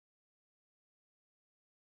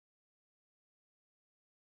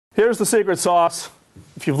Here's the secret sauce.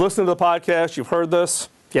 If you've listened to the podcast, you've heard this.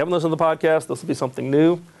 If you haven't listened to the podcast, this will be something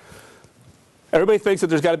new. Everybody thinks that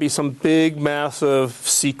there's got to be some big, massive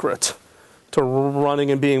secret to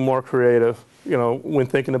running and being more creative, when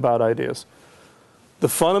thinking about ideas. The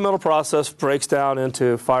fundamental process breaks down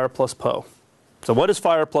into FIRE plus PO. So what is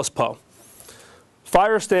FIRE plus PO?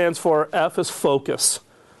 FIRE stands for F is focus.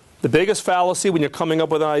 The biggest fallacy when you're coming up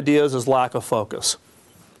with ideas is lack of focus,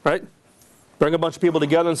 right? Bring a bunch of people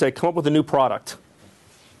together and say, come up with a new product.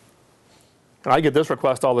 And I get this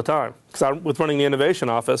request all the time. Because with running the innovation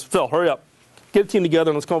office, Phil, hurry up. Get a team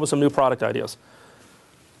together and let's come up with some new product ideas.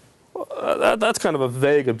 Well, that's kind of a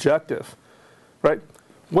vague objective, right?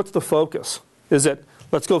 What's the focus? Is it,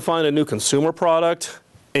 let's go find a new consumer product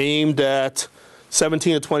aimed at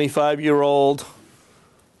 17 to 25-year-old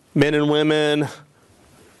men and women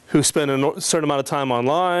who spend a certain amount of time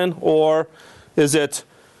online? Or is it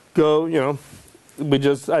go, I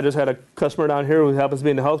just had a customer down here who happens to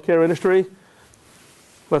be in the healthcare industry.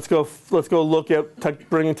 Let's go look at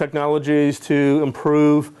bringing technologies to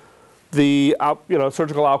improve the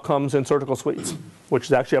surgical outcomes in surgical suites, which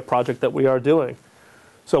is actually a project that we are doing.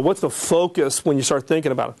 So what's the focus when you start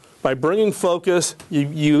thinking about it? By bringing focus,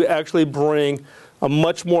 you actually bring a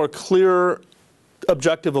much more clear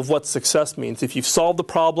objective of what success means. If you've solved the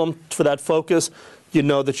problem for that focus, you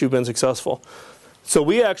know that you've been successful. So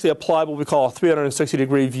we actually apply what we call a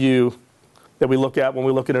 360-degree view that we look at when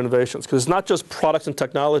we look at innovations. Because it's not just products and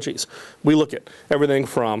technologies. We look at everything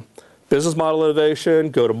from business model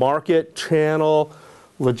innovation, go-to-market, channel,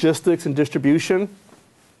 logistics, and distribution.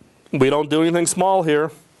 We don't do anything small here.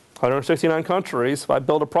 169 countries. If I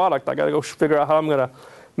build a product, I got to go figure out how I'm going to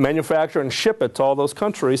manufacture and ship it to all those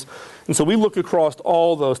countries. And so we look across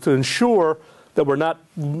all those to ensure that we're not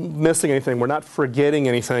missing anything, we're not forgetting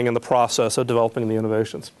anything in the process of developing the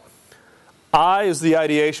innovations. I is the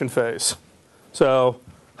ideation phase. So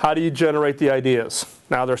how do you generate the ideas?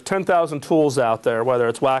 Now there's 10,000 tools out there, whether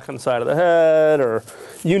it's whacking the side of the head or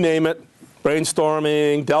you name it,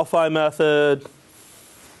 brainstorming, Delphi method,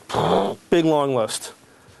 big long list.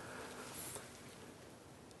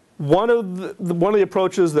 One of the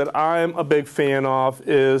approaches that I'm a big fan of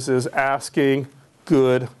is asking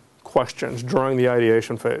good questions during the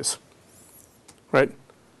ideation phase, right?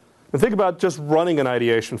 And think about just running an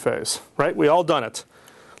ideation phase, right? We all done it.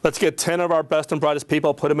 Let's get 10 of our best and brightest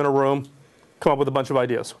people, put them in a room, come up with a bunch of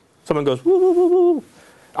ideas. Someone goes, woo, woo, woo, woo.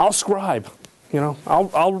 I'll scribe,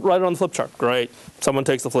 I'll write it on the flip chart. Great. Someone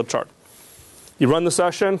takes the flip chart. You run the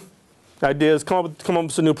session, ideas, come up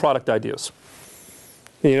with some new product ideas.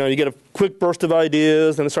 You get a quick burst of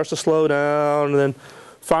ideas, then it starts to slow down, and then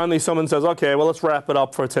finally someone says, okay, well, let's wrap it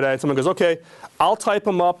up for today. Someone goes, okay, I'll type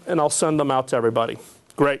them up and I'll send them out to everybody.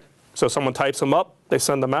 Great. So someone types them up, they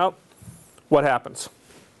send them out. What happens?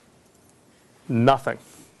 Nothing.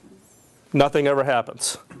 Nothing ever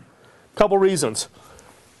happens. Couple reasons.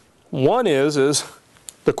 One is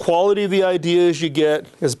the quality of the ideas you get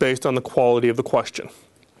is based on the quality of the question.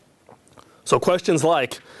 So questions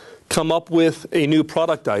like, come up with a new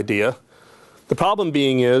product idea. The problem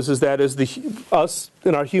being is that us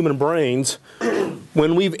in our human brains,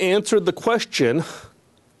 when we've answered the question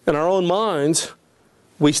in our own minds,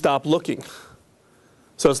 we stop looking.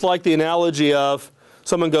 So it's like the analogy of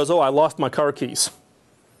someone goes, oh, I lost my car keys.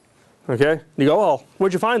 Okay? You go, oh,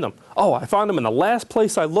 where'd you find them? Oh, I found them in the last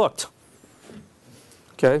place I looked.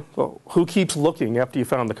 Okay? Well, who keeps looking after you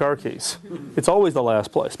found the car keys? It's always the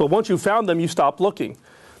last place. But once you found them, you stop looking.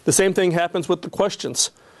 The same thing happens with the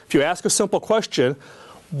questions. If you ask a simple question,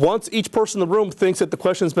 once each person in the room thinks that the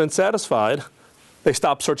question's been satisfied, they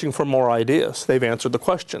stop searching for more ideas. They've answered the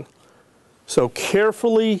question. So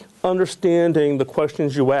carefully understanding the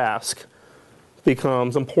questions you ask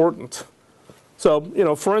becomes important.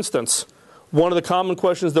 So, for instance, one of the common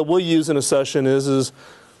questions that we'll use in a session is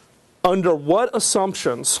under what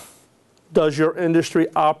assumptions does your industry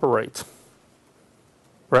operate?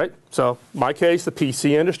 Right? So, my case, the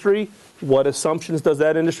PC industry, what assumptions does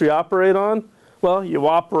that industry operate on? Well, you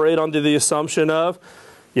operate under the assumption of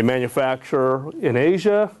you manufacture in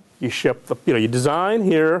Asia, you ship you design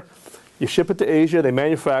here, you ship it to Asia, they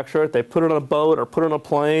manufacture it, they put it on a boat or put it on a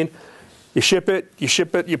plane, you ship it,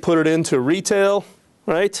 you put it into retail,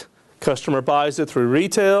 right? Customer buys it through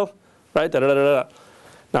retail, right? Da, da, da, da.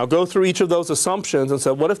 Now go through each of those assumptions and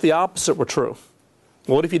say, what if the opposite were true?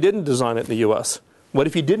 What if you didn't design it in the US? What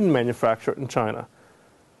if you didn't manufacture it in China?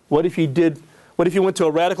 What if you went to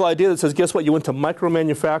a radical idea that says, guess what, you went to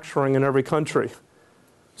micro-manufacturing in every country?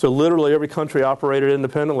 So literally every country operated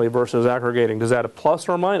independently versus aggregating. Does that a plus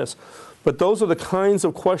or a minus? But those are the kinds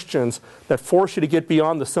of questions that force you to get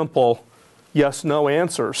beyond the simple, yes, no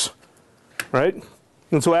answers, right?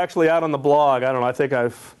 And so actually out on the blog, I don't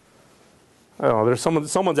know, there's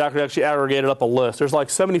someone's actually aggregated up a list. There's like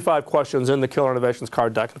 75 questions in the Killer Innovations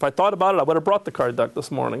card deck. If I thought about it, I would have brought the card deck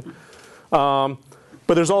this morning. But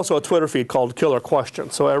there's also a Twitter feed called Killer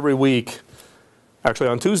Questions. So every week, actually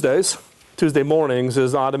on Tuesday mornings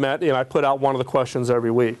is automatic. I put out one of the questions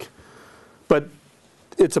every week. But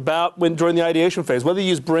it's about during the ideation phase, whether you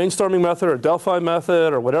use brainstorming method or Delphi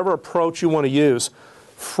method or whatever approach you want to use,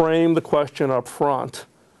 frame the question up front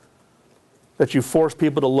that you force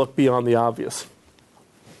people to look beyond the obvious.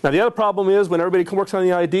 Now the other problem is when everybody works on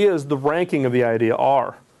the idea is the ranking of the idea,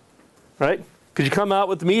 R, right? Because you come out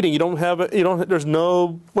with the meeting, there's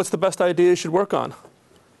no, what's the best idea you should work on,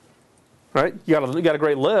 right? You got a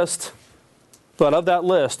great list, but of that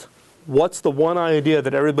list, what's the one idea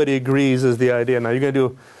that everybody agrees is the idea? Now you're going to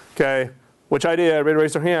do, okay, which idea? Everybody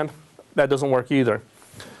raise their hand. That doesn't work either.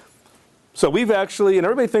 So we've actually, and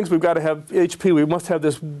everybody thinks we've got to have HP, we must have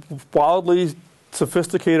this wildly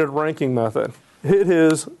sophisticated ranking method. It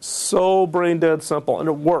is so brain dead simple, and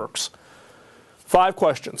it works. 5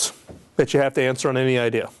 questions that you have to answer on any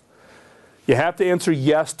idea. You have to answer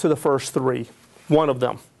yes to the first 3, one of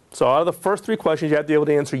them. So out of the first 3 questions, you have to be able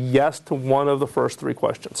to answer yes to one of the first 3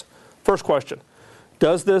 questions. First question,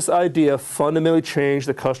 does this idea fundamentally change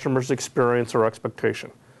the customer's experience or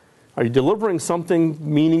expectation? Are you delivering something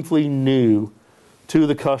meaningfully new to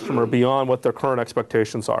the customer beyond what their current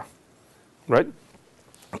expectations are? Right?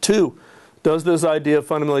 2, does this idea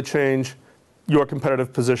fundamentally change your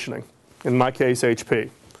competitive positioning? In my case, HP.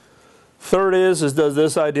 3rd is does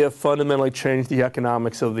this idea fundamentally change the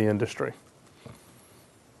economics of the industry?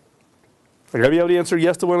 I got to be able to answer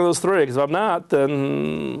yes to one of those 3, because if I'm not,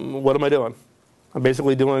 then what am I doing? I'm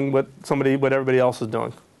basically doing what everybody else is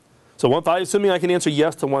doing. So assuming I can answer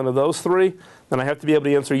yes to one of those 3, then I have to be able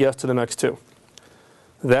to answer yes to the next 2.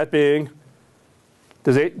 That being,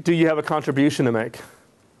 do you have a contribution to make?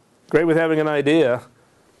 Great with having an idea,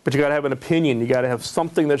 but you got to have an opinion. You got to have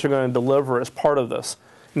something that you're going to deliver as part of this.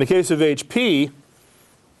 In the case of HP,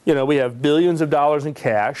 we have billions of dollars in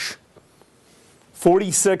cash,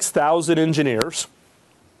 46,000 engineers,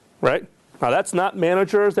 right? Now that's not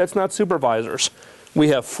managers, that's not supervisors. We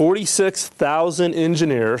have 46,000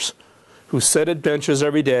 engineers who sit at benches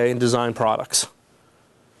every day and design products.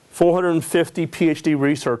 450 PhD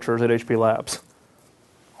researchers at HP Labs.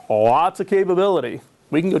 Lots of capability.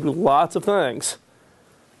 We can go do lots of things.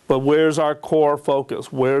 But where's our core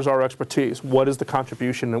focus? Where's our expertise? What is the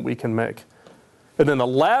contribution that we can make? And then the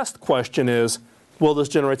last question is, will this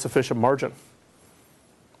generate sufficient margin?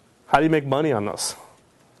 How do you make money on this?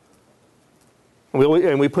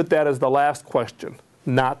 And we put that as the last question,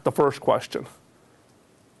 not the first question.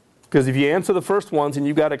 Because if you answer the first ones and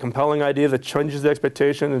you've got a compelling idea that changes the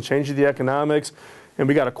expectation and changes the economics, and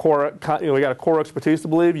we got a core expertise to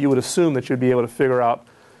believe, you would assume that you'd be able to figure out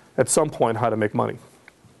at some point how to make money.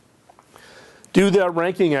 Do that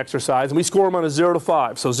ranking exercise, and we score them on a 0 to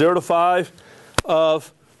 5. So 0 to 5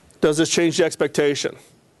 of, does this change the expectation?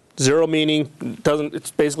 0 meaning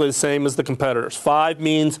it's basically the same as the competitors. 5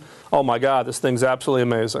 means, oh my God, this thing's absolutely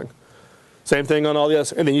amazing. Same thing on all the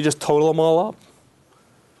others, and then you just total them all up.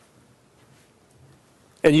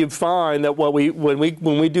 And you find that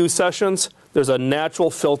when we do sessions, there's a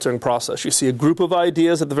natural filtering process. You see a group of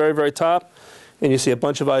ideas at the very, very top, and you see a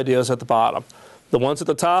bunch of ideas at the bottom. The ones at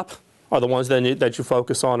the top are the ones that you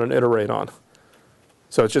focus on and iterate on.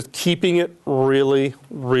 So it's just keeping it really,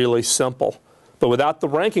 really simple. But without the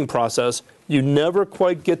ranking process, you never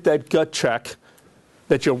quite get that gut check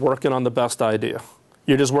that you're working on the best idea.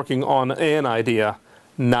 You're just working on an idea,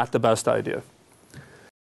 not the best idea.